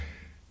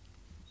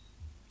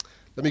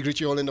Let me greet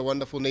you all in the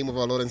wonderful name of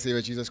our Lord and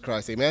Savior Jesus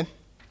Christ. Amen.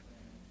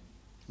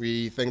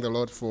 We thank the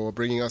Lord for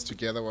bringing us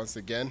together once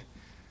again.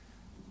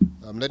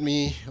 Let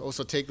me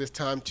also take this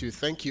time to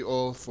thank you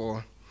all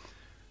for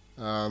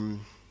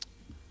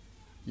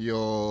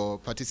your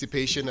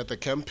participation at the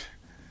camp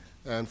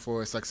and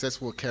for a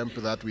successful camp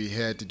that we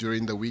had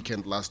during the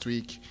weekend last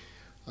week.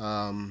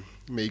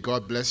 May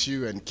God bless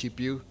you and keep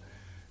you,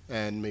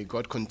 and may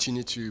God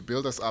continue to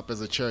build us up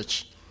as a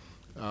church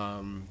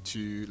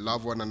to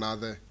love one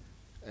another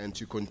and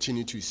to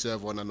continue to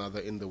serve one another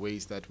in the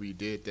ways that we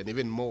did, and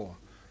even more.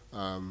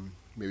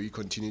 May we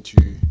continue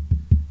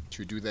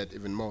to do that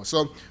even more.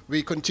 So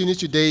we continue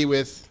today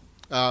with,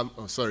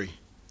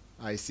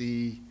 I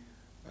see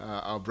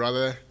our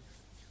brother.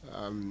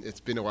 It's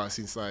been a while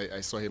since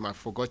I saw him. I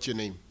forgot your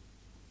name.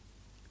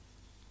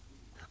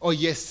 Oh,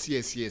 yes.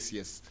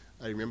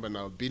 I remember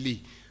now,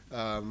 Billy.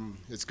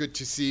 It's good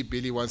to see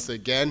Billy once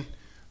again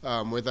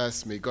with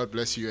us. May God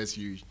bless you as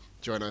you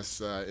join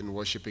us in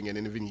worshiping and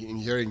even in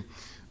hearing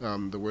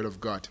the Word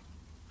of God.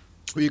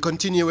 We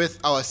continue with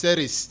our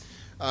series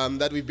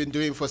that we've been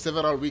doing for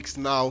several weeks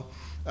now,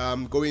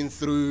 going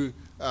through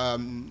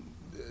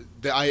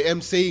the I am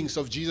sayings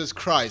of Jesus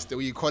Christ, that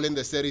we call in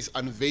the series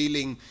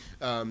Unveiling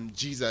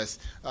Jesus,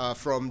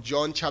 from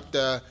John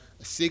chapter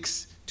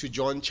 6 to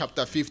John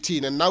chapter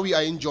 15. And now we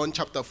are in John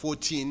chapter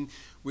 14.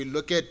 We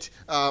look at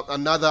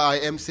another I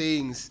am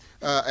sayings,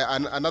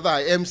 another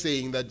I am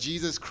saying that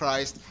Jesus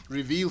Christ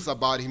reveals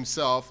about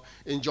himself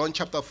in John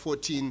chapter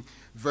 14,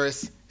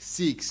 verse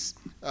 6.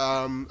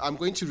 I'm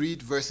going to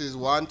read verses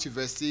 1 to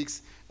verse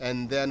 6,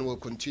 and then we'll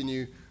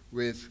continue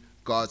with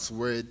God's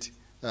word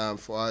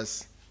for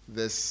us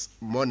this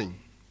morning.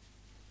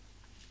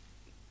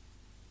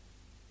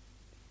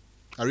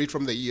 I read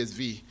from the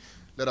ESV.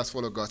 Let us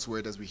follow God's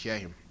word as we hear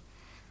him.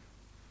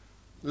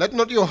 Let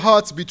not your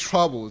hearts be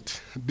troubled.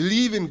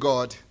 Believe in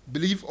God.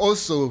 Believe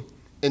also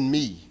in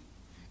me.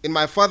 In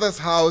my Father's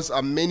house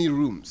are many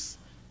rooms.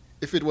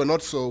 If it were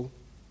not so,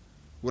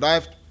 would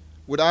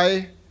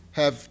I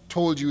have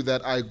told you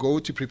that I go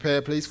to prepare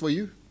a place for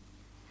you?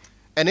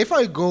 And if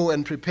I go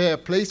and prepare a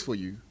place for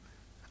you,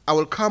 I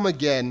will come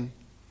again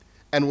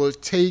and will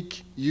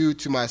take you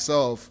to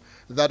myself,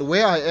 that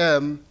where I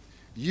am,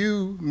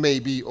 you may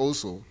be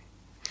also.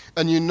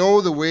 And you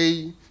know the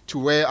way to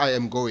where I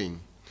am going.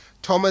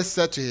 Thomas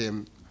said to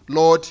him,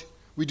 Lord,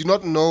 we do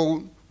not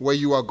know where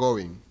you are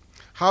going.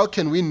 How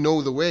can we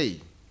know the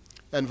way?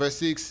 And verse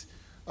 6,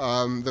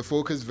 the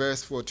focus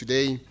verse for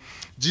today.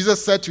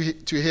 Jesus said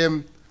to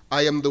him,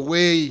 I am the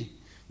way,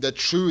 the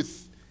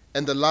truth,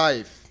 and the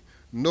life.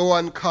 No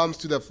one comes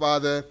to the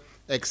Father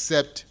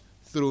except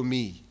through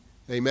me.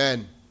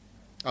 Amen.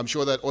 I'm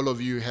sure that all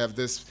of you have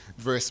this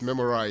verse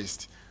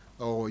memorized,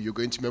 or you're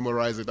going to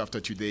memorize it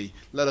after today.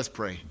 Let us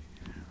pray.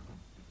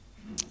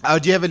 Our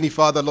dear Heavenly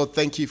Father, Lord,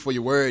 thank you for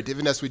your word.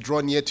 Even as we draw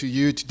near to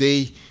you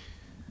today,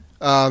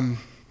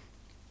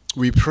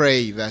 we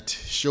pray that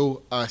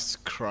show us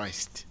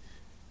Christ.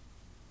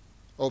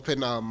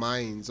 Open our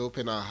minds,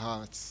 open our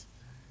hearts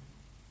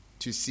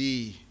to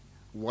see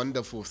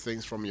wonderful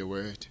things from your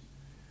word,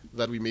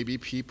 that we may be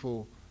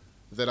people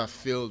that are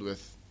filled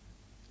with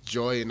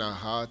joy in our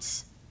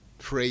hearts,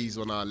 praise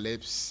on our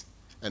lips,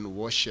 and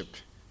worship.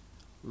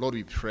 Lord,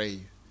 we pray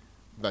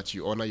that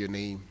you honor your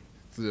name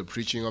through the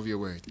preaching of your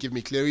word. Give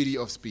me clarity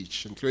of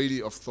speech and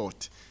clarity of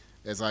thought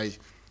as I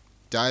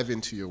dive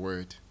into your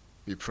word.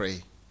 We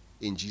pray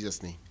in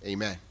Jesus' name.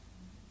 Amen.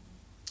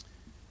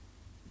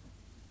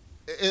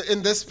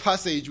 In this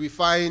passage, we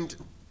find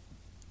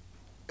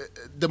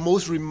the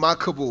most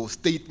remarkable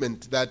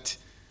statement that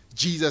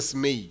Jesus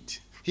made.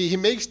 He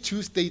makes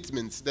two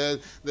statements.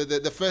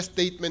 The first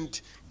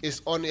statement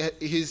is on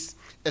his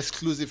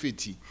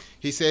exclusivity.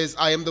 He says,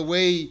 I am the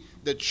way,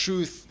 the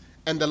truth,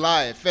 and the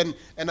life. And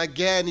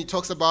again, he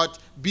talks about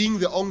being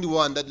the only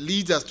one that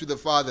leads us to the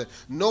Father.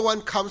 No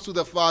one comes to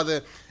the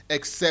Father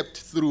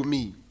except through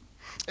me.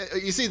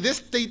 You see, this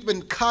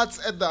statement cuts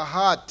at the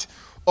heart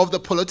of the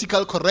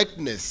political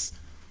correctness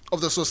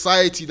of the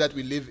society that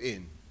we live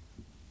in.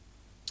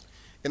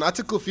 In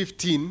Article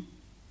 15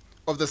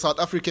 of the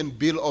South African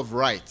Bill of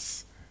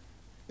Rights,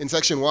 in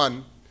Section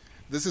 1,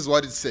 this is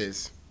what it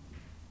says.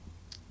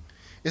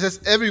 It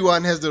says,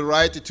 everyone has the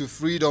right to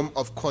freedom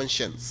of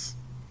conscience,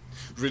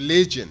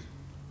 religion,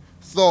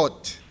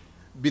 thought,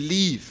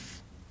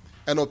 belief,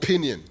 and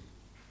opinion.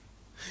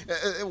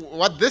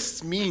 What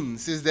this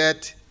means is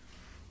that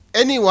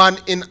anyone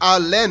in our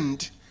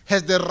land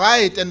has the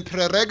right and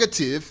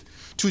prerogative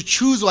to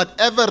choose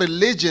whatever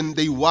religion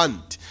they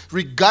want,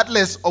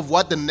 regardless of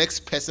what the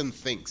next person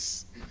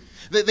thinks.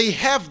 They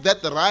have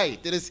that right.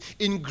 It is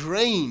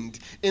ingrained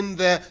in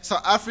the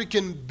South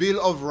African Bill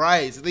of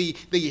Rights. They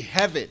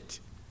have it.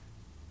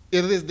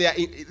 It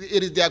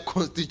is their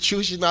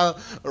constitutional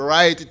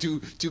right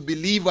to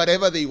believe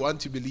whatever they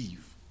want to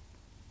believe.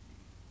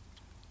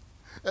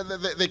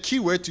 The key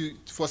word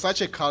for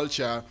such a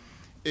culture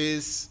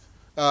is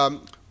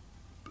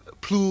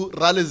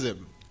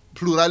pluralism.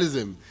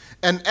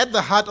 And at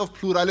the heart of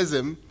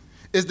pluralism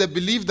is the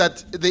belief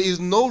that there is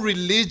no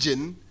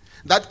religion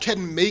that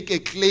can make a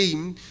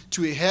claim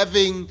to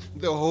having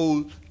the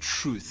whole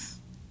truth.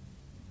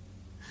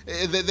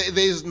 There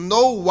is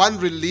no one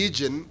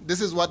religion,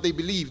 this is what they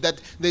believe,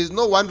 that there is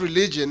no one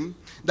religion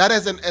that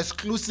has an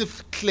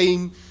exclusive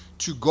claim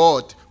to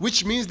God,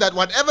 which means that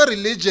whatever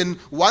religion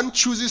one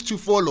chooses to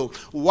follow,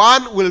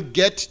 one will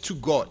get to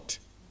God,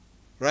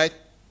 right?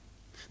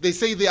 They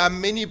say there are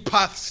many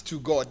paths to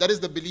God. That is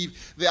the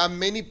belief. There are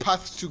many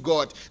paths to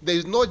God. There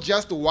is not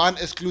just one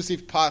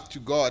exclusive path to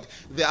God.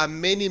 There are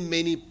many,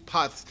 many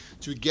paths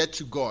to get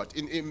to God.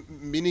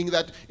 Meaning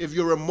that if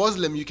you're a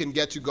Muslim, you can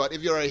get to God.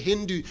 If you're a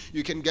Hindu,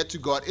 you can get to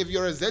God. If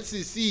you're a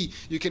ZCC,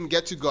 you can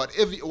get to God.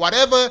 If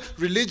whatever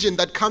religion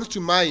that comes to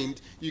mind,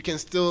 you can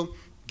still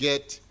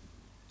get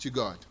to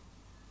God.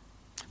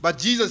 But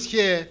Jesus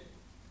here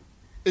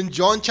in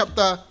John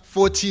chapter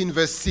 14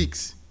 verse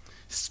 6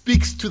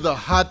 speaks to the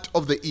heart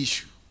of the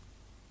issue.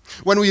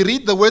 When we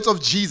read the words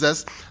of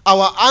Jesus,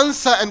 our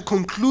answer and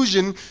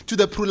conclusion to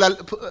the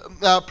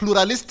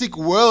pluralistic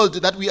world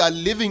that we are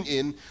living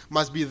in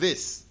must be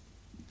this: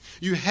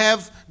 you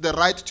have the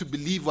right to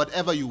believe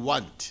whatever you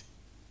want,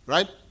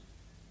 right?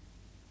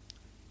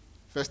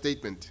 First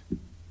statement.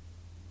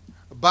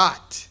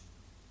 But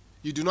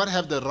you do not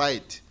have the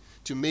right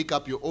to make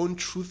up your own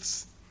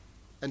truths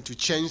and to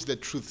change the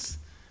truths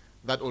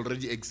that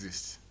already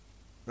exist,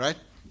 right?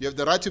 You have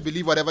the right to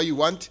believe whatever you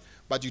want,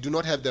 but you do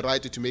not have the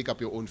right to make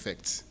up your own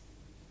facts.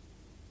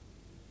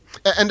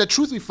 And the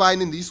truth we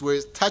find in these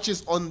words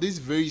touches on this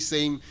very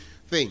same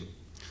thing.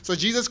 So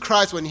Jesus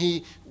Christ, when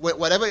he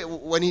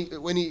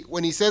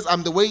says,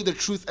 "I'm the way, the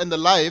truth, and the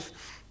life,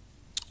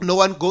 no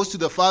one goes to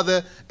the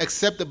Father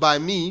except by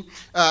me,"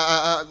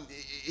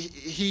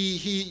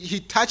 he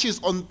touches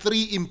on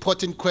three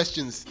important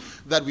questions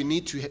that we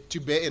need to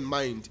bear in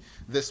mind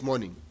this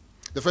morning.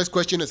 The first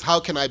question is, how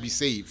can I be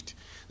saved?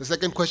 The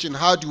second question,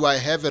 how do I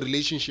have a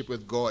relationship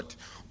with God?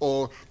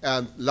 Or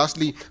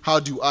lastly,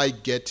 how do I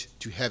get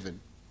to heaven?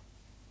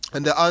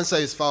 And the answer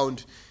is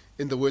found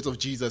in the words of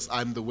Jesus: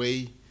 "I'm the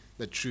way,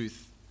 the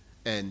truth,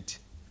 and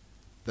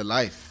the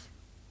life."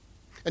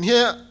 And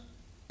here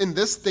in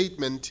this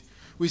statement,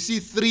 we see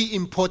three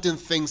important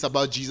things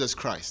about Jesus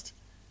Christ.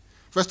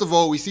 First of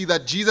all, we see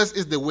that Jesus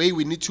is the way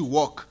we need to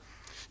walk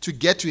to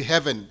get to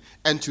heaven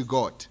and to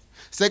God.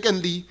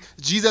 Secondly,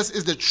 Jesus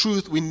is the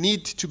truth we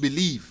need to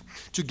believe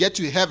to get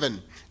to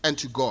heaven and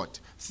to God.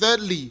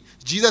 Thirdly,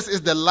 Jesus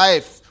is the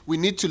life we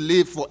need to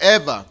live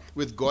forever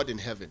with God in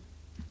heaven.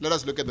 Let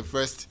us look at the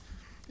first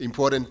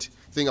important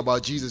thing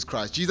about Jesus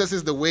Christ. Jesus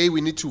is the way we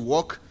need to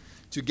walk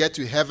to get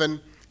to heaven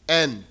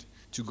and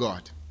to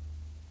God.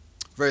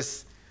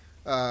 Verse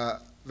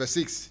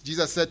 6,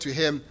 Jesus said to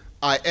him,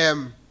 "I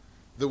am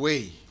the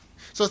way."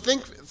 So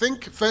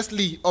think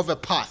firstly of a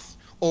path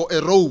or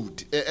a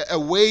road, a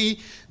way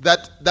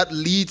that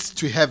leads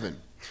to heaven.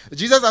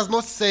 Jesus does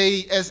not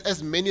say,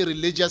 as many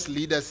religious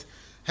leaders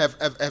have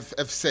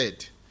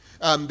said,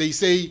 they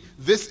say,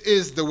 "This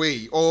is the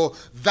way," or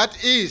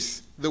 "that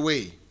is the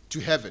way to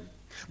heaven."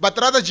 But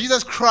rather,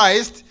 Jesus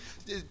Christ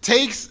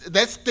takes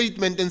that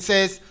statement and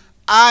says,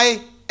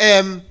 "I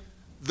am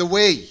the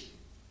way."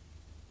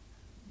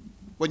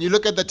 When you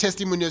look at the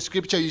testimony of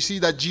Scripture, you see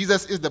that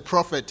Jesus is the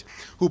prophet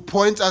who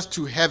points us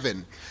to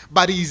heaven.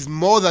 But he is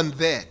more than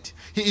that.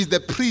 He is the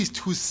priest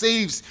who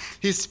saves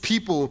his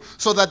people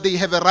so that they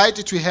have a right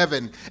to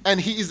heaven. And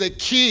he is a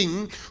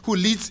king who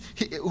leads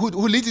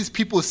his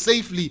people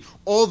safely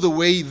all the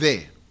way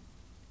there.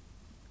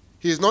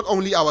 He is not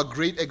only our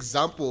great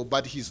example,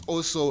 but he's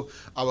also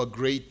our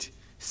great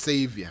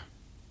Savior.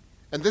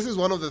 And this is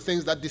one of the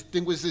things that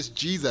distinguishes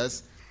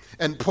Jesus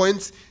and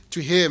points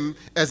to him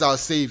as our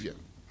Savior.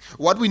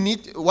 What you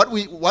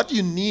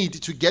need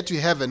to get to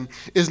heaven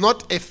is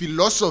not a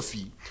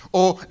philosophy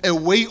or a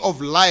way of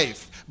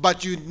life,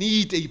 but you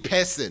need a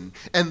person,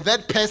 and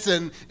that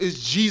person is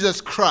Jesus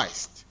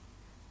Christ.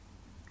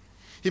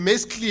 He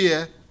makes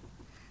clear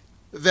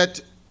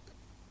that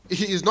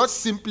he is not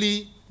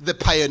simply the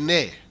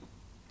pioneer.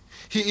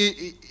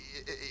 He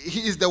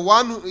is the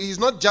one. He is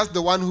not just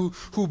the one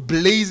who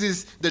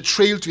blazes the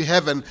trail to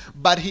heaven,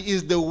 but he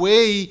is the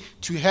way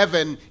to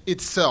heaven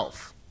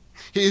itself.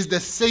 He is the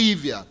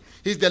Savior.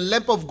 He is the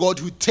Lamb of God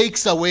who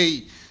takes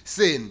away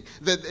sin,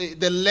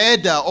 the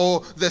ladder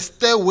or the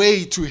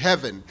stairway to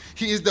heaven.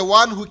 He is the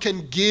one who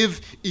can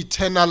give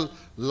eternal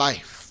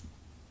life.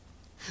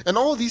 And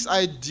all these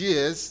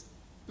ideas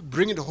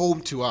bring it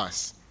home to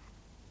us.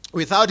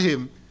 Without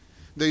him,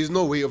 there is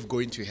no way of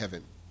going to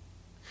heaven.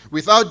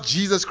 Without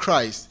Jesus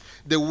Christ,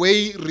 the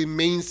way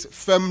remains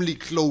firmly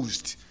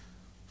closed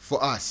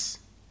for us.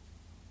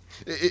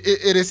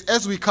 It is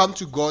as we come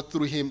to God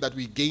through him that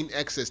we gain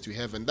access to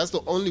heaven. That's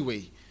the only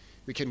way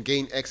we can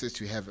gain access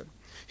to heaven.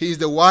 He is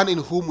the one in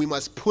whom we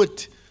must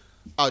put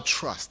our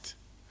trust.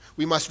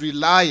 We must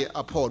rely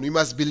upon. We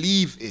must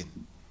believe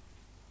in.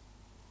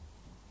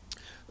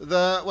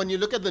 When you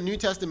look at the New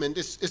Testament,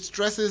 it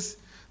stresses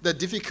the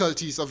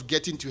difficulties of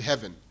getting to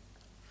heaven.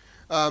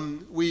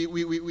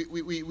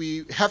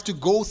 we have to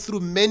go through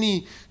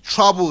many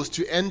troubles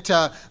to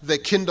enter the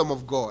kingdom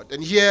of God.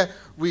 And here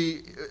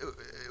we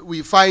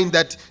find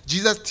that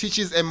Jesus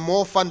teaches a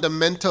more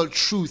fundamental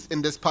truth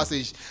in this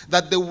passage,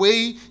 that the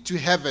way to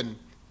heaven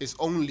is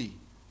only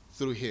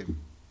through him.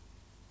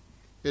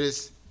 It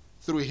is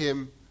through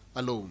him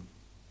alone.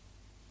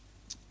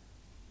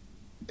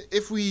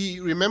 If we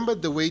remember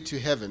the way to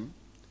heaven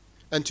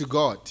and to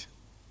God,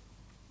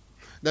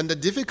 then the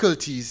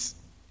difficulties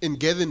in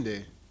getting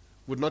there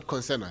would not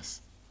concern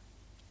us,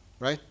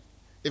 right?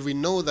 If we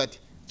know that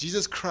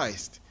Jesus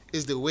Christ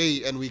is the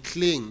way and we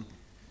cling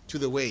to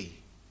the way,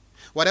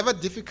 whatever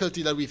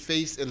difficulty that we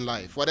face in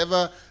life,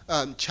 whatever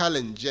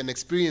challenge and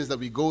experience that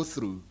we go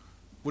through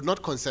would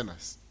not concern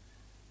us,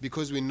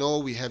 because we know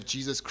we have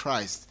Jesus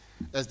Christ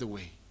as the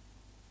way.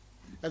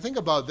 And think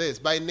about this.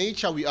 By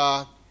nature, we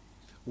are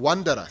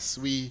wanderers.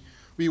 We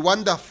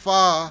wander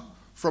far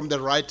from the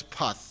right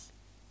path.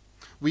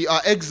 We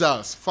are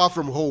exiles far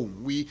from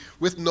home,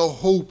 with no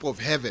hope of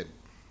heaven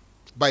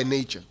by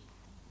nature.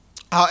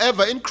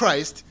 However, in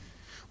Christ,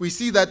 we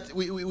see that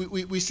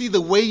we see the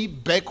way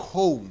back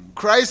home.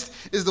 Christ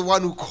is the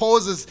one who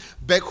calls us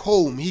back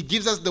home. He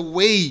gives us the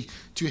way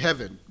to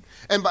heaven.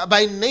 And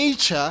by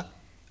nature,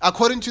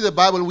 according to the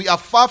Bible, we are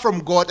far from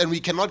God and we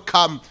cannot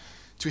come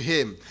to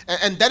him.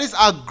 And that is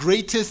our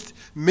greatest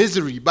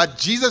misery. But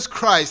Jesus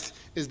Christ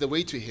is the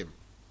way to him.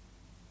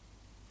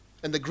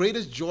 And the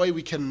greatest joy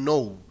we can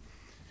know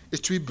is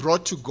to be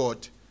brought to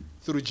God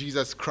through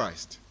Jesus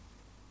Christ.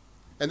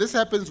 And this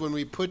happens when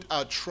we put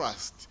our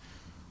trust,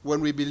 when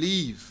we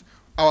believe,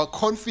 our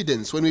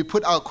confidence, when we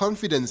put our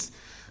confidence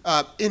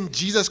in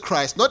Jesus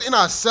Christ, not in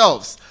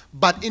ourselves,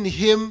 but in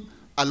him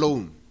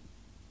alone.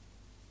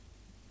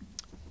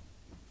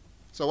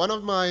 So one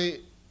of my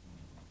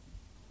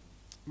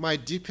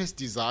deepest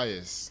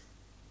desires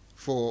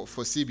for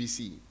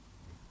CBC,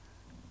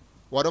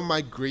 one of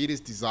my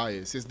greatest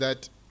desires is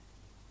that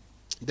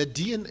the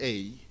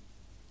DNA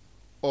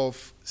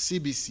of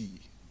CBC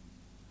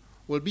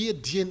will be a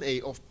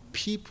DNA of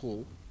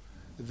people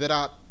that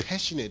are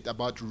passionate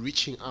about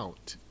reaching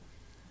out.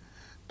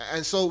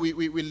 And so we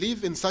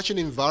live in such an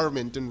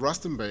environment in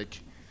Rustenburg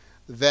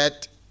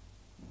that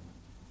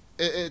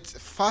it's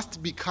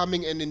fast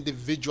becoming an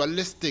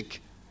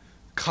individualistic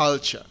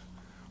culture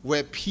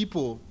where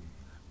people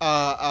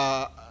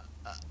are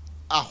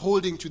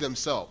holding to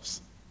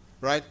themselves,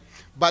 right?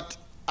 But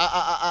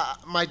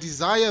my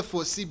desire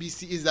for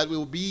CBC is that we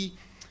will be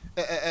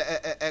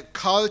a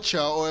culture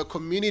or a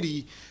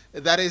community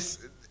that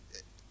is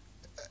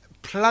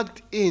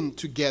plugged in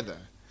together.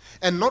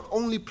 And not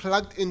only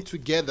plugged in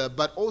together,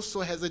 but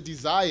also has a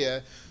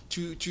desire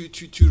to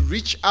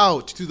reach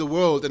out to the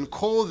world and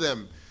call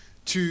them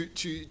to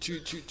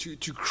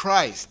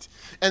Christ.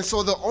 And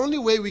so the only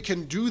way we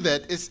can do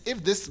that is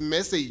if this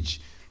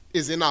message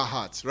is in our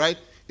hearts, right?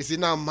 It's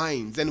in our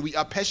minds, and we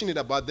are passionate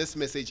about this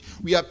message.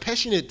 We are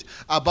passionate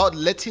about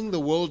letting the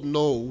world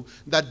know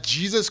that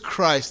Jesus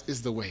Christ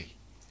is the way.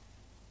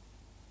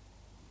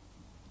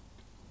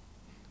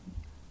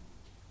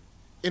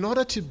 In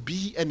order to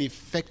be an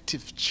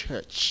effective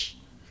church,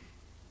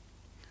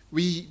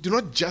 we do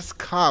not just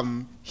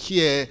come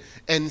here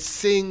and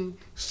sing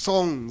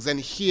songs and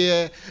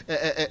hear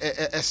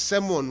a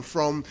sermon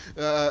from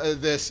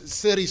the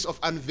series of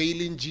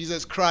Unveiling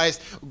Jesus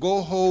Christ,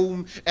 go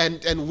home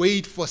and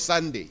wait for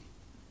Sunday.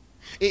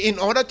 In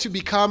order to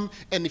become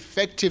an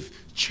effective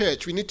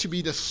church, we need to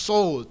be the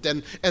salt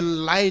and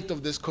light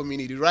of this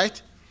community, right?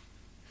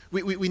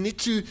 We need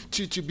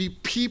to be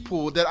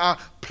people that are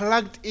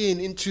plugged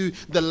into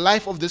the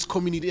life of this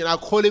community and are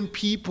calling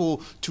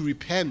people to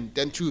repent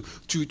and to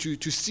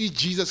see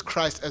Jesus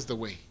Christ as the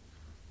way.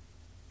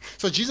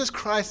 So Jesus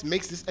Christ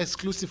makes this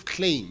exclusive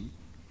claim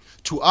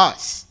to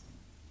us.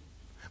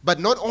 But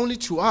not only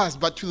to us,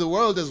 but to the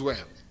world as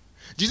well.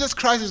 Jesus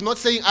Christ is not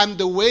saying, I'm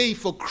the way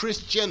for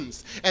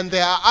Christians and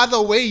there are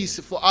other ways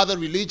for other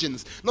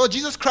religions. No,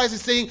 Jesus Christ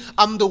is saying,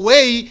 I'm the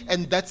way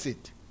and that's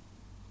it.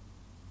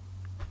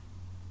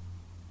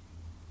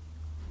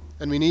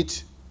 And we need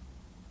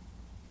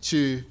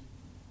to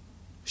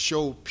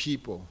show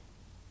people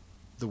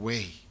the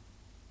way,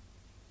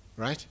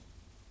 right?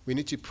 We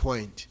need to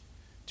point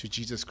to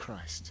Jesus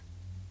Christ.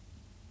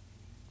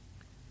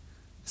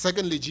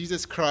 Secondly,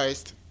 Jesus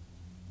Christ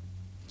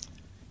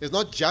is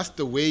not just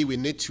the way we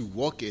need to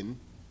walk in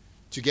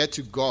to get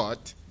to God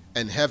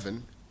and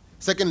heaven.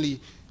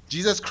 Secondly,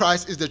 Jesus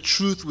Christ is the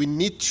truth we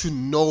need to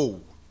know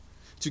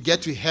to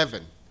get to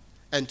heaven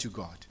and to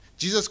God.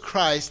 Jesus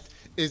Christ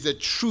is the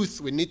truth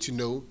we need to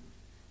know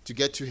to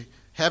get to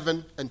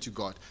heaven and to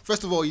God.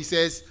 First of all, he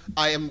says,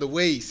 I am the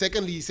way.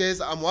 Secondly, he says,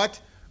 I'm what?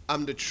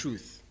 I'm the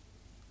truth.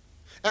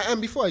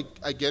 And before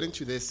I get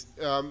into this,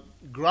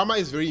 grammar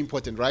is very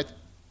important, right?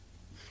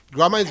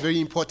 Grammar is very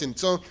important.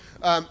 So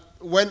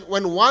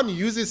when one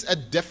uses a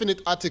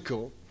definite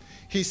article,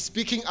 he's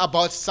speaking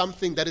about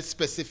something that is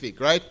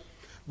specific, right?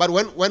 But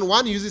when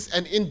one uses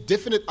an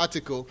indefinite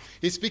article,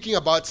 he's speaking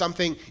about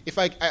something. If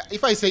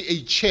I say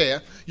a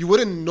chair, you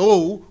wouldn't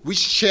know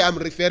which chair I'm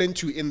referring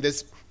to in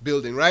this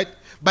building, right?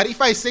 But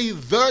if I say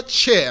the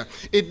chair,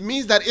 it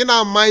means that in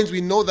our minds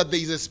we know that there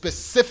is a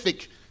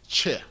specific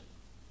chair,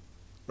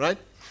 right?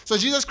 So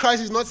Jesus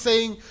Christ is not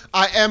saying,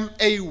 I am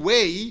a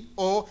way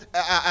or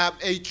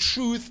a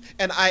truth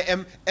and I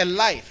am a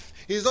life.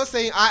 He's not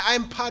saying, I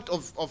am part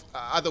of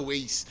other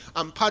ways.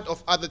 I'm part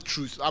of other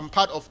truths. I'm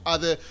part of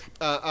other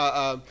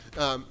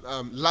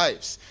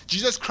lives.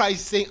 Jesus Christ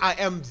is saying, I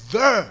am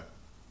the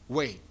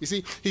way. You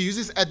see, he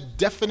uses a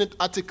definite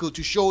article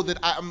to show that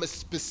I am a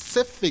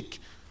specific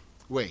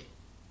way.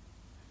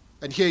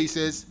 And here he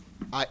says,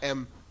 I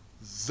am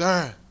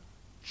the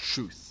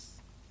truth.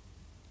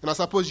 And I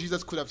suppose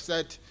Jesus could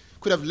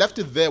have left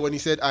it there when he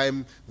said, I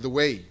am the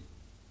way.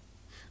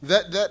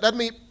 That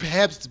may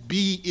perhaps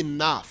be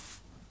enough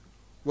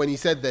when he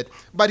said that.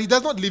 But he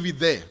does not leave it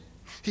there.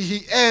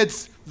 He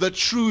adds the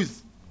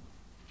truth.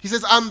 He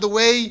says, I'm the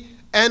way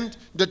and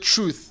the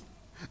truth.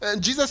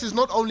 And Jesus is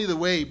not only the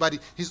way, but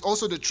he's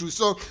also the truth.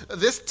 So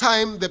this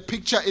time the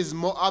picture is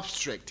more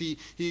abstract.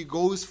 He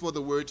goes for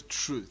the word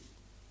truth.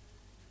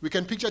 We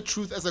can picture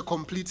truth as a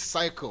complete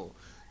cycle,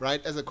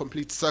 right? As a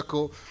complete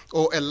circle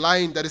or a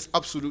line that is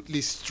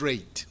absolutely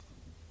straight.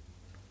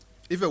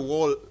 If a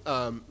wall,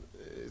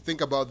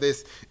 think about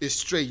this, is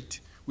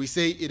straight, we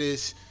say it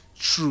is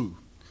true.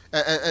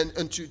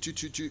 And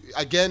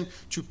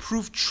to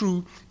prove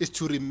true is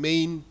to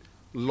remain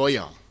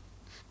loyal,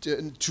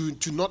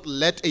 to not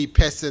let a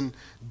person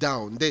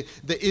down. There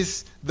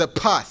is the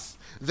path,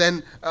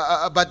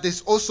 but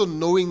there's also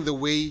knowing the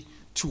way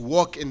to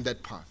walk in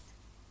that path.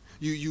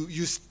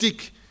 You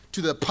stick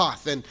to the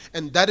path,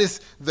 and that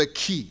is the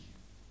key.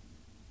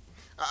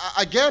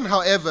 Again,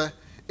 however,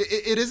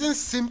 it isn't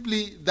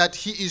simply that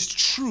he is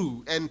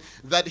true and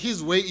that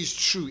his way is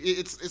true.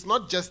 It's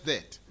not just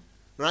that,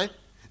 right?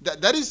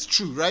 That is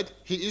true, right?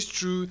 He is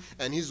true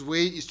and his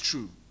way is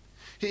true.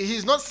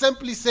 He's not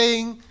simply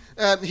saying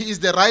he is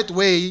the right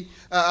way,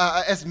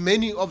 as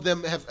many of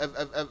them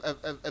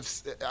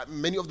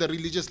many of the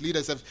religious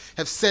leaders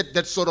have said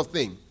that sort of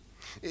thing.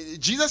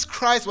 Jesus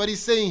Christ, what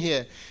he's saying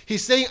here,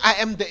 he's saying, I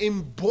am the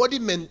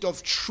embodiment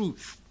of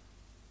truth,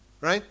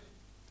 right?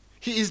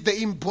 He is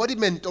the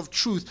embodiment of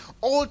truth.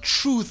 All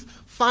truth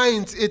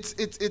finds its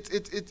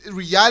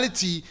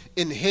reality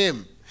in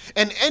him.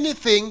 And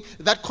anything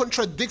that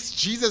contradicts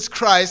Jesus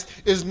Christ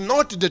is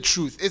not the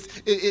truth.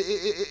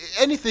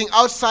 Anything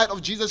outside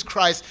of Jesus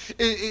Christ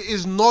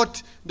is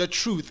not the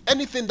truth.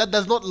 Anything that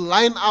does not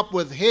line up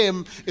with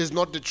him is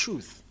not the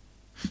truth.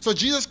 So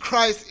Jesus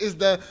Christ is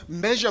the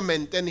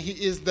measurement and he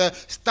is the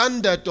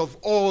standard of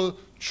all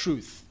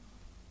truth.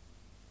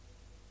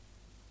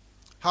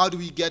 How do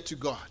we get to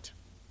God?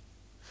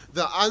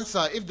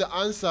 If the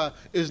answer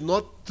is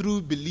not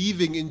through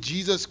believing in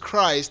Jesus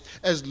Christ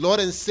as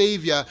Lord and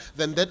Savior,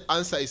 then that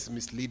answer is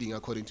misleading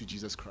according to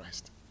Jesus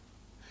Christ.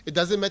 It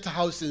doesn't matter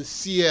how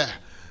sincere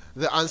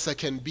the answer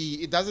can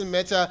be. It doesn't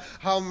matter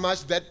how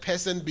much that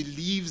person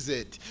believes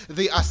it.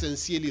 They are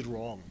sincerely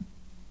wrong.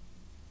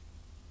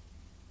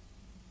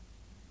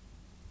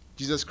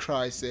 Jesus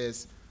Christ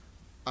says,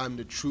 I'm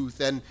the truth.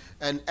 And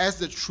as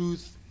the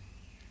truth,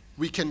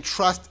 we can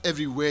trust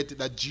every word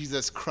that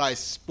Jesus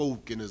Christ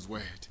spoke in his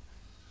word.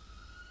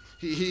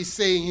 He is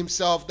saying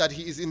himself that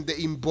he is in the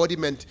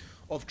embodiment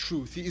of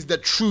truth. He is the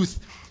truth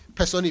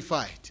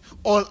personified.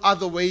 All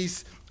other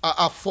ways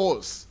are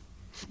false.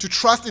 To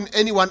trust in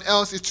anyone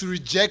else is to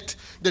reject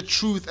the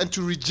truth and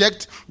to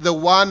reject the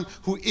one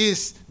who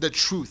is the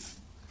truth.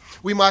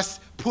 We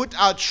must put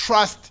our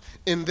trust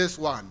in this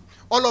one.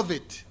 All of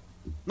it.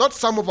 Not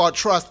some of our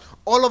trust.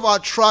 All of our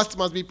trust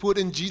must be put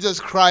in Jesus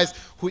Christ,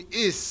 who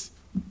is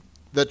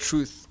the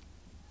truth.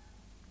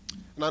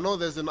 And I know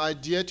there's an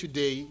idea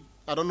today.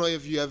 I don't know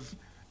if you have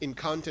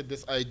encountered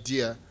this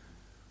idea.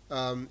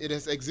 It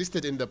has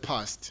existed in the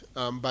past,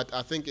 but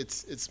I think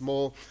it's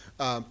more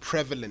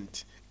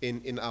prevalent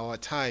in our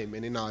time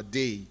and in our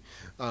day,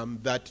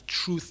 that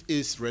truth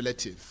is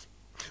relative.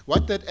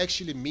 What that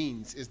actually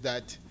means is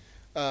that,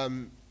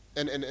 and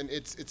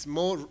it's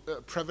more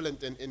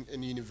prevalent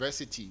in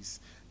universities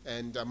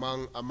and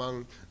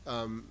among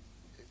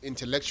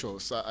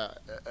intellectuals.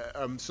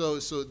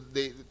 So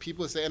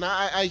people say, and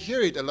I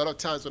hear it a lot of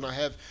times when I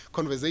have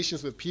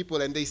conversations with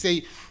people, and they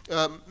say,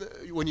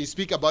 when you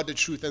speak about the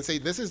truth and say,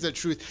 this is the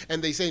truth,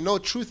 and they say, no,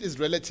 truth is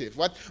relative.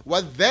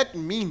 What that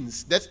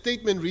means, that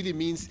statement really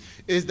means,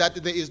 is that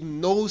there is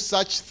no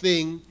such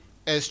thing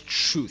as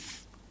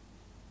truth.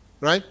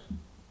 Right?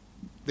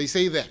 They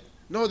say that.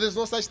 No, there's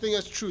no such thing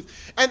as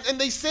truth. And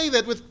they say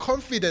that with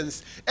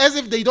confidence, as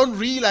if they don't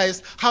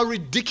realize how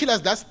ridiculous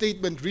that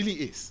statement really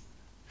is.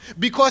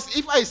 Because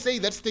if I say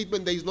that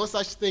statement, there is no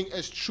such thing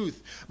as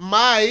truth,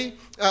 my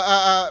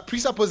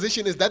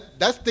presupposition is that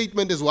that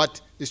statement is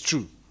what is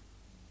true.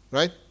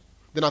 Right?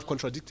 Then I've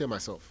contradicted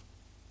myself.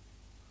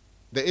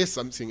 There is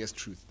something as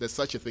truth. There's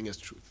such a thing as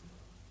truth.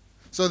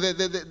 So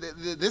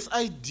this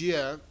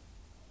idea,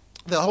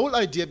 the whole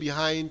idea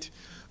behind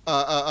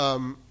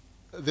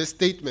this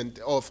statement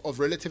of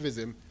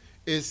relativism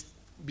is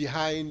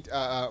behind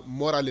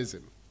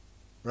moralism,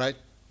 right?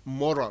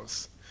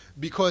 Morals.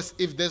 Because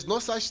if there's no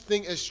such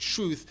thing as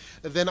truth,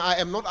 then I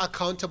am not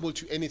accountable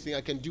to anything.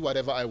 I can do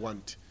whatever I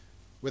want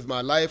with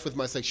my life, with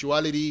my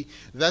sexuality.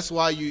 That's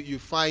why you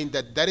find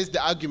that is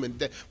the argument.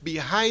 That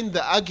behind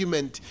the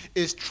argument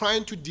is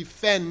trying to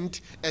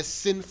defend a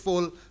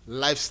sinful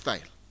lifestyle.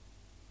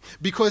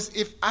 Because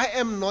if I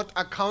am not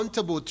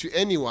accountable to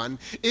anyone,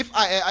 if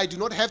I do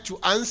not have to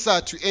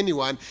answer to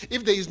anyone,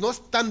 if there is no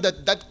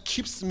standard that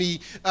keeps me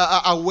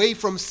away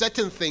from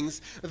certain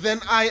things, then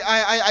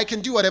I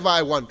can do whatever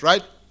I want,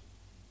 right?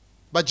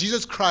 But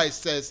Jesus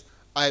Christ says,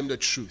 I am the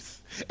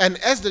truth. And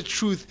as the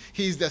truth,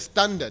 he is the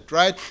standard,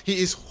 right?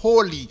 He is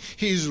holy,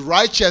 he is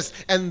righteous,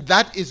 and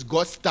that is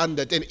God's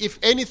standard. And if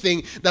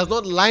anything does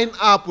not line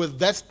up with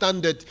that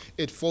standard,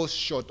 it falls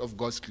short of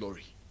God's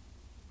glory.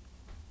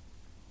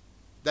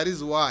 That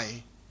is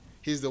why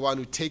he's the one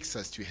who takes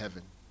us to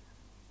heaven.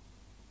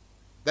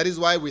 That is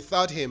why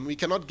without him, we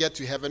cannot get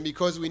to heaven,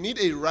 because we need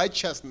a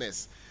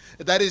righteousness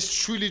that is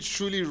truly,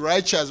 truly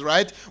righteous,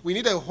 right? We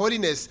need a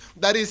holiness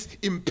that is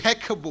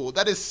impeccable,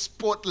 that is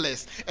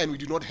spotless, and we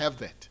do not have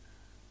that.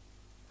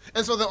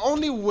 And so the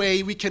only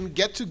way we can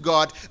get to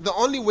God, the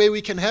only way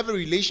we can have a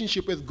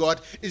relationship with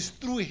God is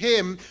through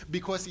him,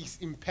 because he's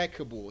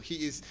impeccable,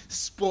 he is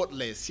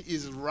spotless, he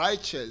is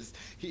righteous,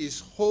 he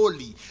is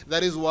holy.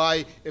 That is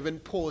why even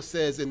Paul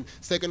says in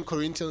 2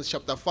 Corinthians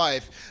chapter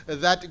 5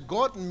 that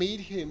God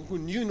made him who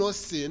knew no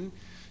sin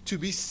to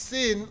be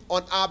sin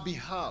on our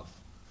behalf,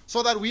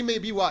 so that we may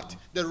be what?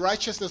 The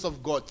righteousness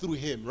of God through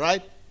him,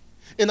 right?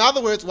 In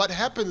other words, what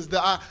happens,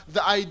 the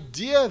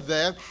idea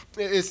there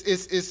is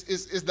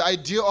the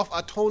idea of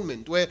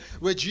atonement, where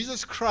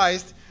Jesus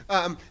Christ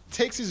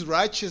takes his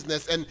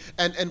righteousness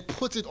and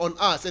puts it on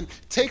us, and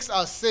takes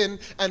our sin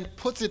and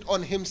puts it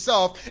on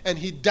himself, and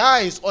he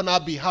dies on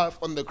our behalf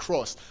on the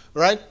cross,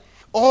 right?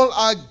 All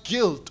our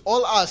guilt,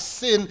 all our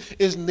sin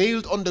is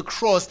nailed on the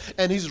cross,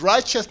 and his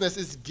righteousness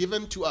is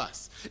given to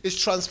us, is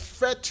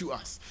transferred to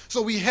us.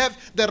 So we have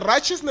the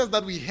righteousness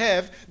that we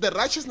have, the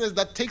righteousness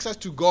that takes us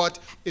to God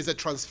is a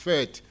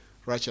transferred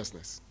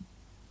righteousness.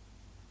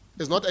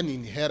 It's not an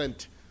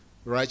inherent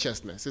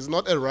righteousness. It's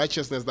not a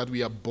righteousness that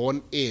we are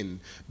born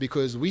in,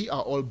 because we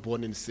are all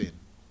born in sin.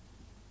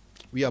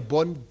 We are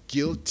born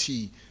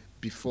guilty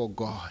before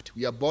God.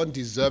 We are born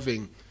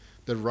deserving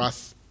the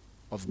wrath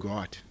of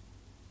God.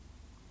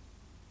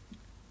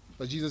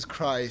 But Jesus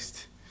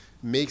Christ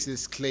makes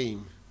this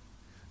claim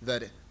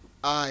that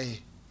I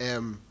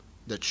am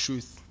the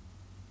truth.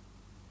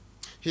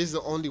 He's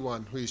the only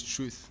one who is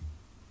truth.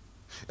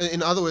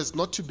 In other words,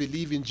 not to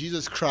believe in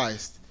Jesus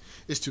Christ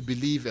is to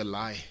believe a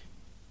lie.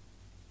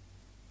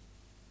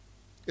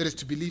 It is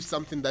to believe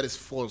something that is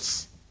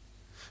false,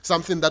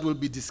 something that will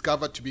be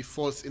discovered to be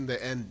false in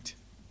the end.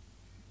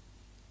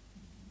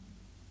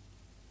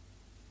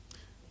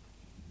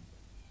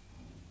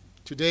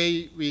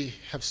 Today, we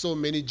have so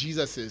many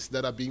Jesuses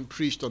that are being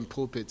preached on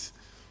pulpits.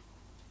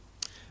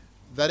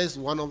 That is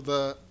one of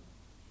the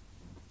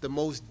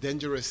most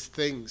dangerous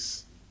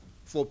things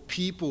for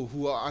people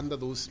who are under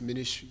those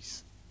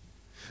ministries.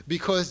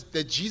 Because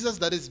the Jesus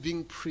that is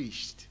being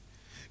preached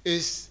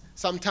is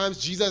sometimes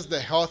Jesus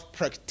the health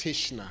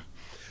practitioner,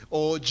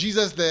 or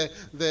Jesus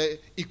the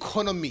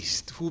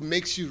economist who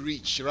makes you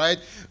rich, right?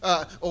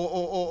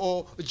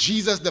 Or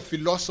Jesus the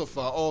philosopher,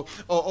 or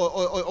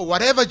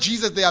whatever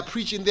Jesus they are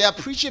preaching. They are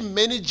preaching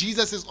many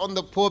Jesuses on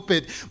the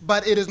pulpit,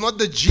 but it is not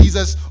the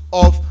Jesus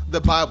of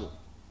the Bible.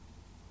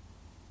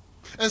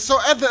 And so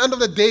at the end of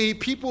the day,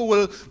 people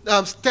will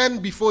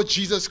stand before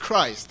Jesus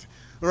Christ,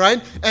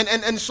 right?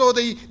 And so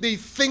they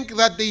think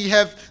that they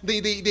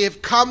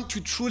have come to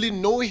truly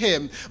know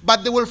him,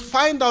 but they will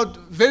find out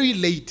very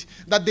late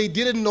that they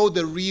didn't know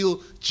the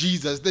real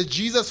Jesus, the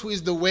Jesus who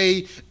is the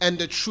way and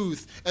the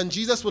truth. And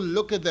Jesus will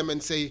look at them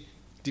and say,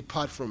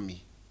 "Depart from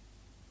me.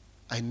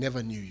 I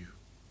never knew you."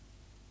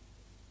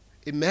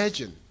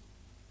 Imagine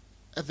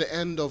at the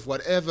end of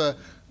whatever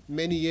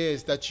many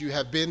years that you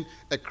have been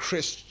a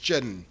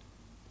Christian,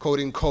 quote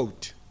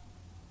unquote,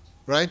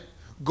 right?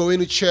 Going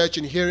to church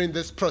and hearing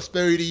this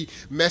prosperity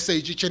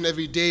message each and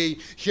every day,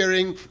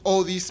 hearing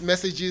all these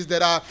messages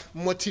that are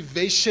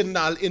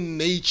motivational in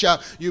nature.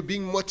 You're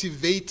being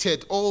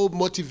motivated, all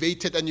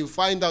motivated, and you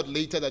find out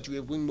later that you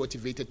are being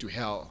motivated to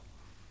hell.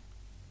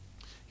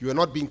 You are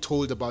not being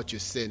told about your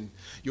sin.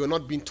 You are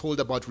not being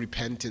told about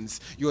repentance.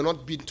 You are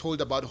not being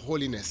told about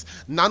holiness.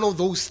 None of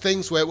those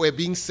things were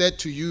being said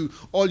to you.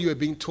 All you are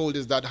being told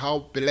is that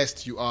how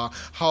blessed you are,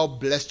 how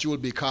blessed you will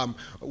become,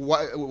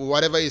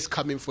 whatever is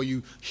coming for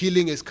you.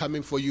 Healing is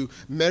coming for you.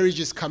 Marriage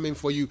is coming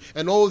for you.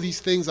 And all these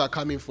things are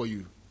coming for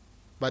you.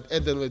 But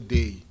at the end of the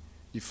day,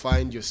 you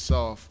find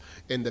yourself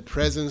in the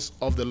presence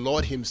of the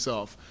Lord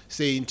himself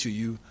saying to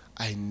you,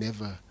 "I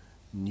never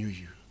knew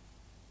you."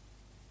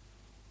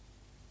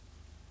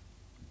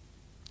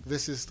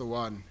 This is the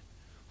one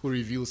who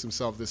reveals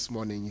himself this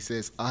morning. He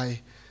says,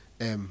 "I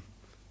am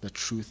the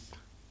truth."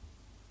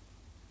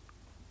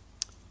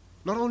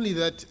 Not only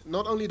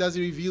does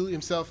he reveal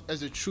himself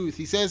as the truth,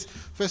 he says,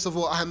 first of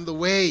all, "I am the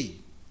way."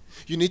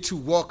 You need to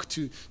walk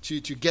to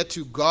get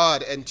to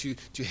God and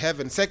to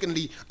heaven.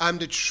 Secondly, I'm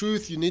the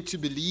truth. You need to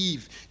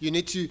believe. You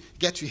need to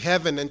get to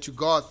heaven and to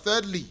God.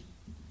 Thirdly,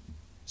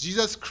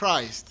 Jesus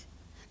Christ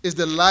is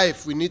the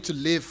life we need to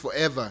live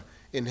forever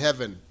in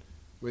heaven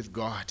with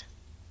God.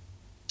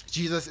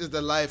 Jesus is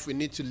the life we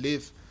need to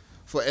live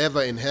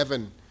forever in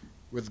heaven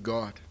with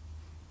God.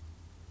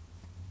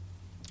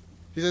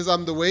 He says,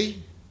 I'm the way,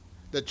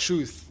 the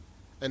truth,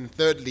 and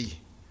thirdly,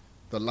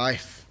 the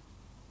life.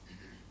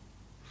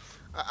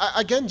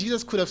 Again,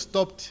 Jesus could have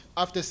stopped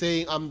after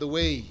saying, I'm the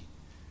way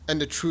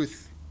and the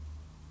truth.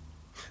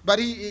 But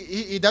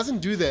he doesn't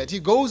do that. He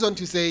goes on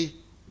to say,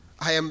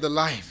 I am the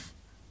life.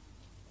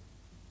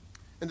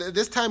 And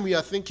this time we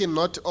are thinking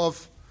not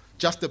of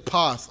just the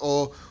path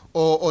or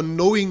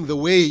knowing the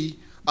way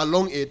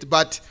along it,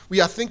 but we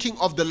are thinking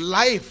of the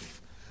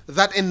life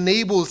that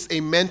enables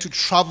a man to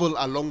travel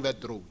along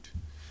that road.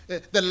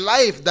 The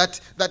life that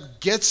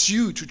gets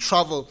you to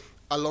travel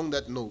along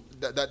that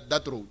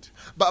road.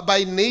 But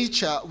by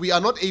nature, we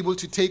are not able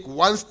to take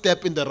one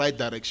step in the right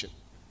direction.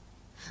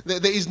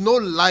 There is no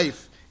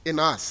life in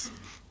us.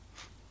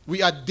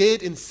 We are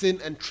dead in sin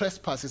and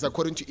trespasses,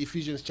 according to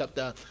Ephesians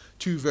chapter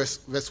 2,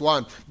 verse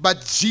 1.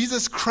 But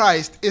Jesus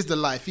Christ is the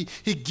life.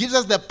 He gives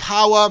us the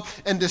power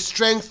and the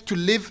strength to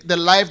live the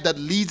life that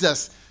leads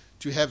us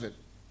to heaven.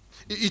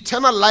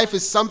 Eternal life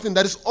is something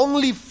that is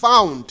only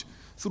found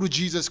through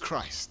Jesus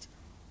Christ.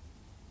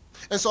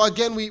 And so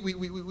again,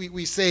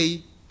 we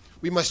say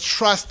we must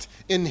trust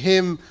in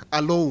him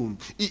alone.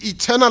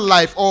 Eternal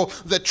life, or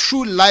the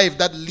true life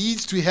that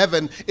leads to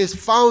heaven, is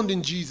found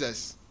in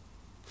Jesus.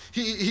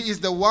 He is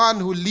the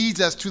one who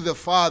leads us to the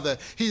Father.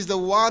 He is the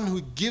one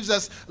who gives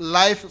us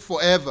life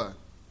forever.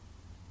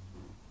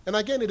 And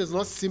again, it is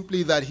not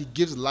simply that he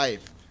gives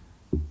life,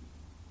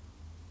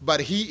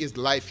 but he is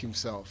life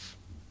himself.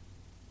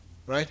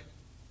 Right?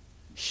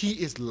 He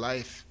is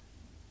life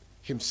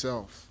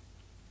himself.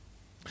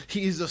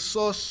 He is the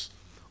source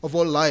of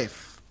all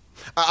life.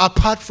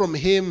 Apart from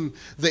him,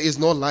 there is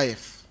no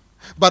life,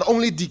 but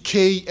only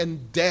decay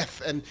and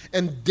death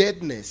and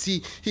deadness.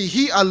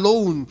 He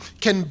alone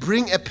can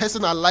bring a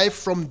person alive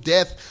from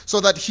death so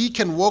that he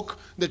can walk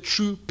the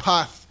true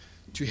path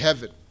to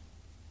heaven.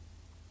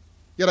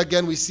 Yet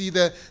again, we see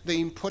the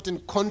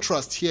important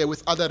contrast here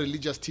with other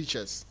religious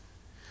teachers.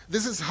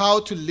 This is how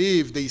to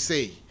live, they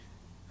say.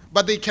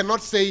 But they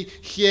cannot say,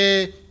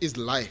 here is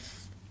life.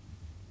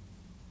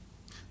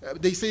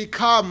 They say,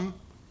 come,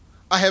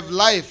 I have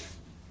life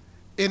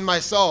in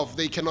myself.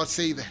 They cannot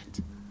say that.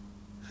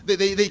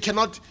 They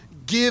cannot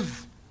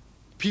give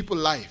people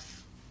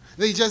life.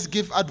 They just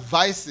give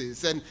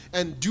advices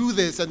and do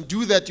this and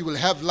do that, you will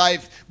have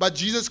life. But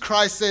Jesus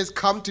Christ says,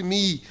 come to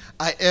me,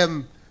 I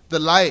am the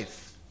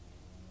life.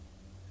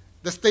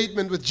 The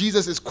statement with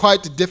Jesus is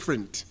quite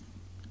different.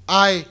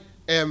 I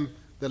am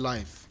the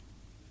life.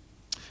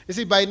 You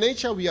see, by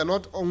nature, we are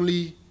not on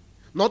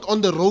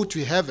the road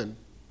to heaven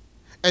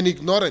and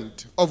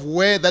ignorant of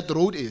where that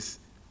road is.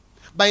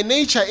 By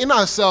nature, in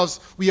ourselves,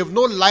 we have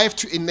no life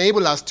to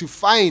enable us to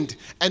find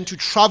and to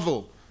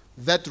travel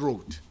that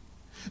road.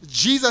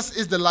 Jesus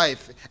is the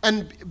life.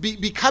 And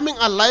becoming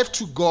alive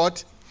to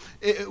God,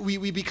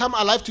 we become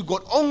alive to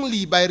God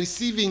only by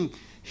receiving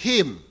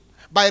him,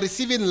 by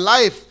receiving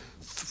life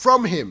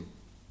from him.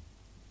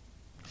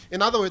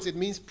 In other words, it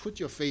means put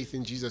your faith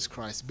in Jesus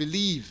Christ.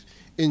 Believe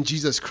in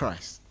Jesus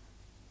Christ.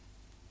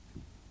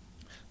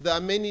 There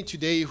are many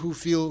today who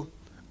feel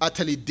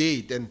utterly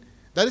dead, and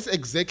that is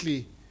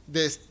exactly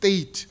their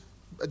state,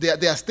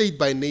 their state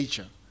by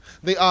nature.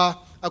 They are,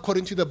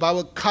 according to the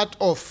Bible, cut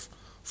off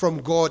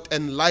from God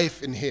and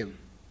life in him.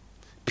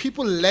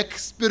 People lack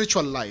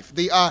spiritual life.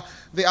 They are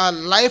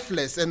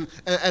lifeless and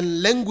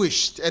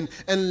languished and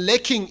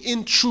lacking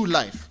in true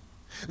life.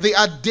 They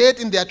are dead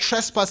in their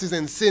trespasses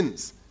and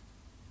sins.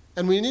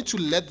 And we need to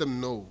let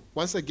them know.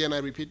 Once again, I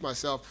repeat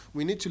myself,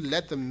 we need to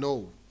let them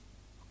know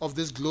of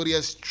this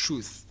glorious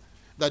truth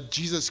that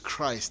Jesus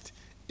Christ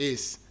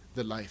is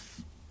the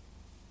life.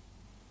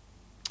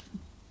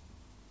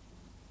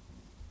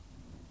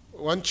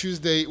 One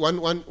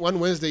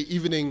Wednesday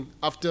evening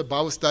after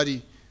Bible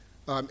study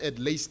at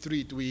Lake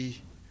Street,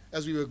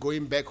 as we were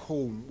going back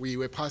home, we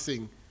were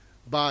passing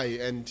by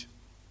and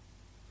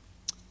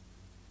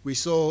we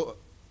saw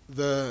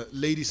the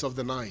Ladies of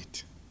the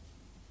Night.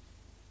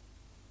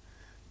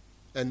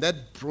 And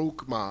that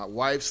broke my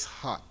wife's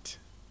heart.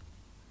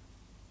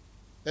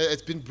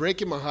 It's been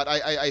breaking my heart.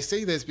 I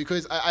say this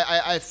because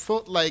I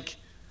felt like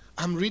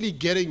I'm really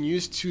getting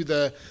used to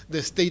the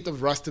state of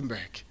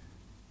Rustenburg.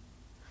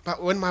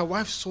 But when my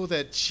wife saw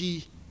that,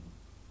 she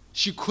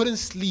couldn't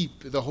sleep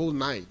the whole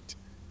night.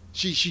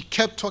 She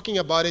kept talking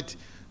about it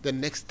the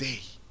next day.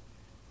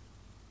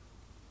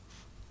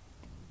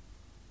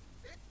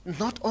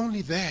 Not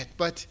only that,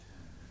 but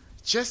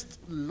just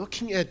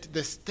looking at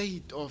the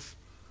state of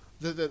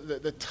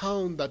the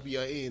town that we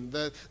are in,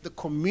 the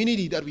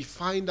community that we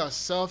find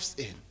ourselves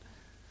in.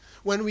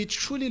 when we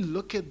truly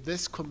look at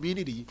this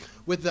community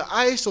with the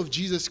eyes of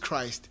Jesus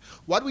Christ,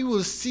 what we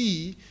will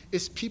see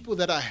is people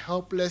that are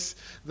helpless,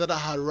 that are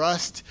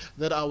harassed,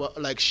 that are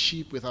like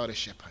sheep without a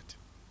shepherd.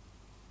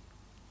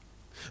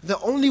 The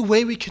only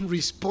way we can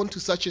respond to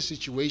such a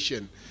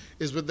situation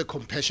is with the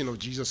compassion of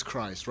Jesus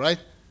Christ, right?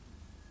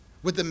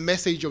 With the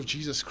message of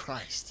Jesus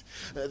Christ.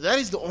 That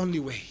is the only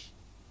way.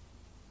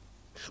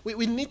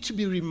 We need to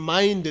be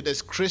reminded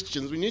as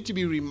Christians, we need to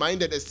be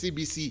reminded as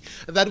CBC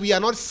that we are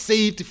not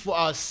saved for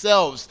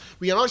ourselves.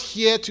 We are not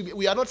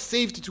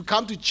saved to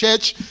come to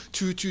church,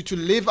 to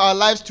live our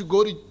lives, to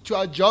go to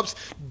our jobs,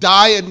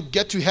 die and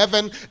get to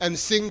heaven and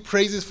sing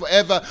praises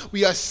forever.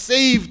 We are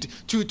saved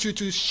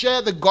to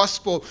share the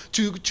gospel,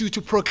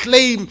 to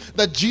proclaim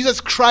that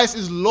Jesus Christ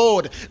is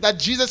Lord, that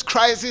Jesus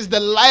Christ is the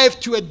life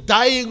to a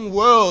dying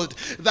world,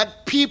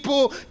 that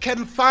people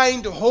can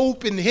find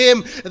hope in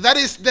Him. That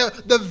is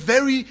the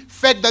very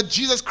fact that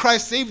Jesus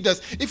Christ saved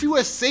us. If we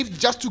were saved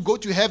just to go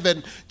to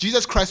heaven,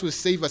 Jesus Christ will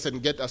save us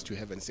and get us to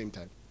heaven same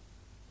time.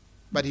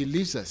 But He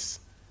leaves us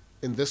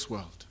in this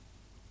world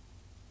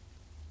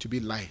to be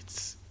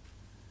lights,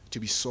 to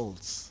be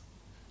salts,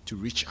 to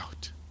reach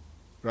out.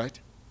 Right?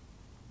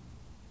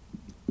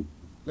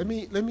 Let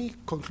me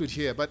conclude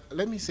here, but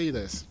let me say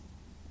this.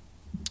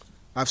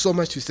 I have so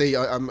much to say.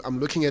 I'm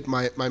looking at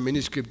my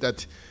manuscript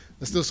that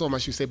there's still so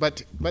much to say,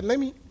 but let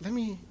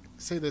me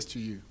say this to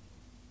you.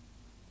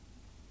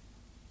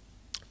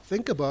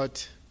 Think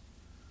about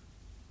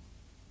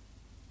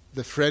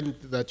the friend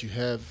that you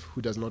have who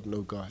does not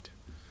know God.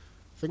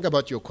 Think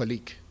about your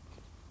colleague.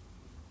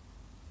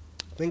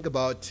 Think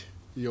about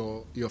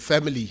your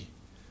family,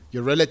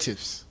 your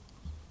relatives.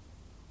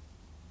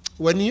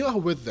 When you are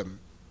with them,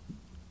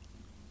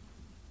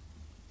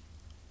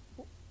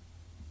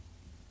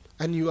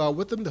 and you are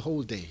with them the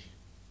whole day,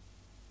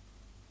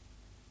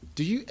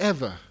 do you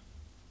ever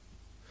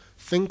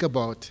think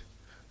about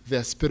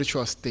their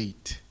spiritual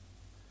state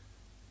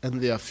and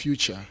their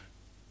future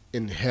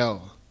in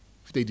hell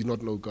if they do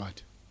not know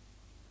God?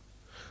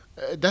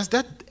 Does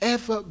that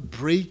ever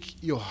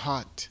break your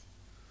heart?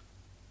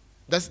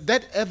 Does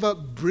that ever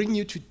bring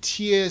you to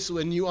tears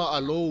when you are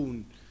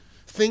alone,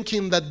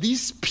 thinking that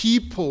these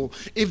people,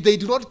 if they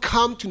do not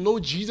come to know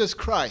Jesus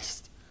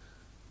Christ,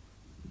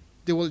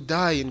 they will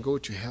die and go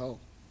to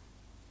hell?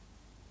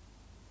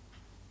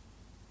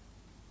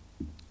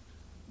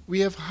 We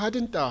have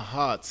hardened our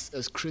hearts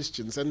as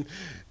Christians, and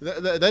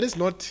that is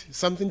not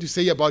something to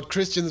say about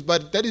Christians,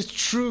 but that is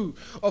true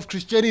of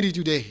Christianity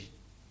today.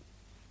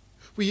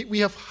 We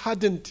have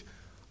hardened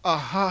our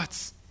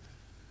hearts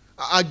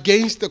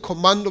against the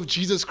command of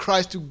Jesus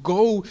Christ to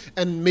go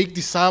and make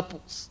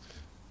disciples.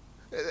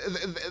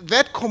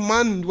 That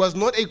command was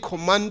not a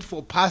command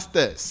for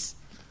pastors.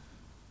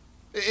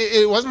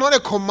 It was not a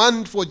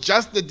command for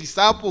just the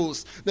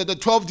disciples, the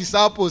 12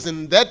 disciples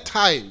in that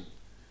time.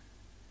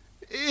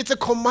 It's a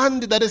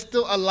command that is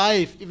still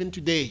alive even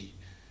today.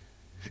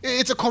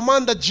 It's a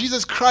command that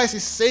Jesus Christ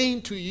is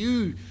saying to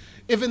you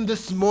even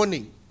this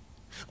morning.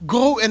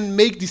 Go and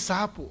make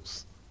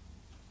disciples.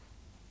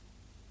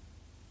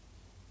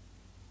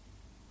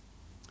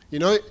 You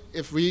know,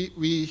 if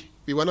we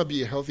want to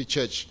be a healthy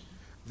church,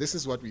 this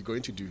is what we're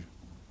going to do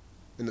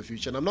in the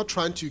future. And I'm not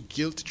trying to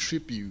guilt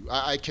trip you.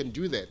 I can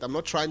do that. I'm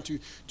not trying to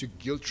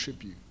guilt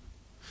trip you.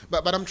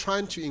 But I'm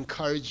trying to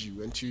encourage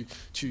you and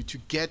to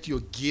get your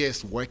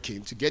gears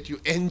working, to get your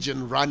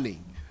engine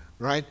running,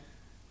 right?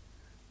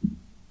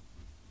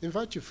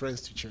 Invite your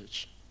friends to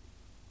church.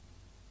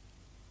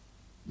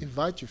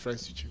 Invite your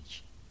friends to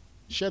church.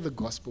 Share the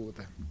gospel with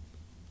them.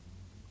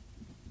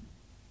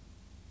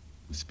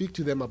 Speak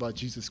to them about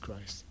Jesus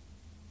Christ.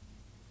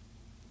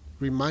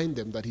 Remind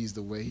them that He's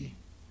the way,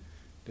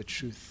 the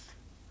truth,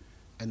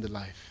 and the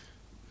life.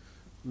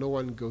 No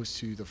one goes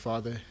to the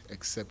Father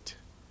except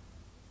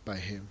by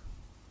Him.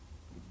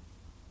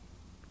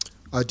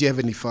 Our dear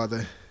Heavenly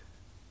Father,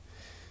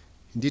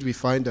 indeed we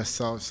find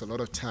ourselves a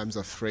lot of times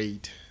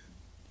afraid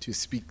to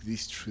speak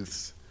these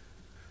truths,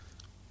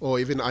 or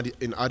even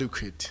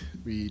inadequate.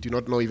 We do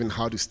not know even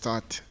how to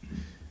start.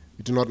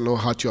 We do not know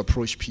how to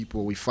approach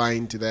people. We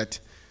find that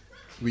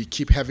we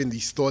keep having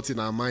these thoughts in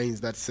our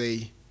minds that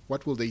say,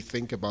 what will they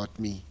think about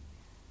me?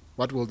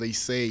 What will they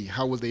say?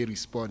 How will they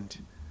respond?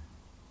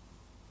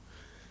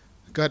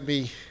 God,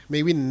 may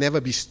we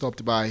never be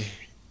stopped by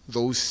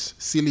those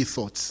silly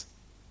thoughts.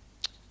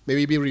 May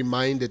we be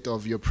reminded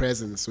of your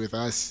presence with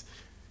us.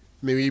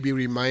 May we be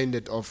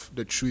reminded of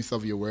the truth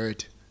of your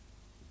word.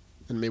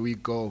 And may we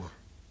go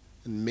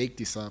and make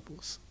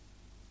disciples.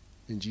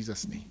 In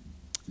Jesus' name,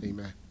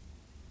 amen.